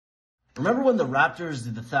Remember when the Raptors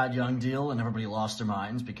did the Thad Young deal and everybody lost their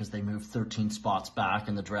minds because they moved 13 spots back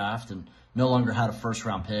in the draft and no longer had a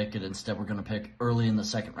first-round pick and instead were going to pick early in the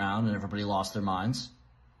second round and everybody lost their minds?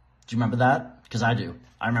 Do you remember that? Because I do.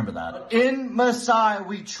 I remember that. In Masai,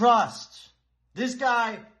 we trust. This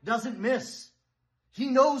guy doesn't miss. He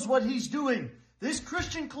knows what he's doing. This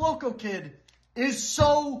Christian Coloco kid is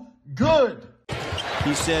so good.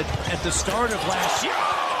 He said at the start of last year,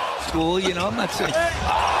 school, I'm not saying.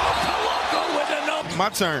 My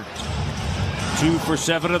turn. 2 for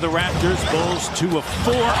 7 of the Raptors. Bulls 2 of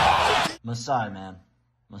 4. Masai, man.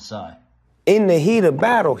 Masai. In the heat of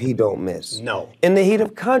battle, he don't miss. No. In the heat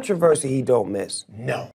of controversy, he don't miss. No.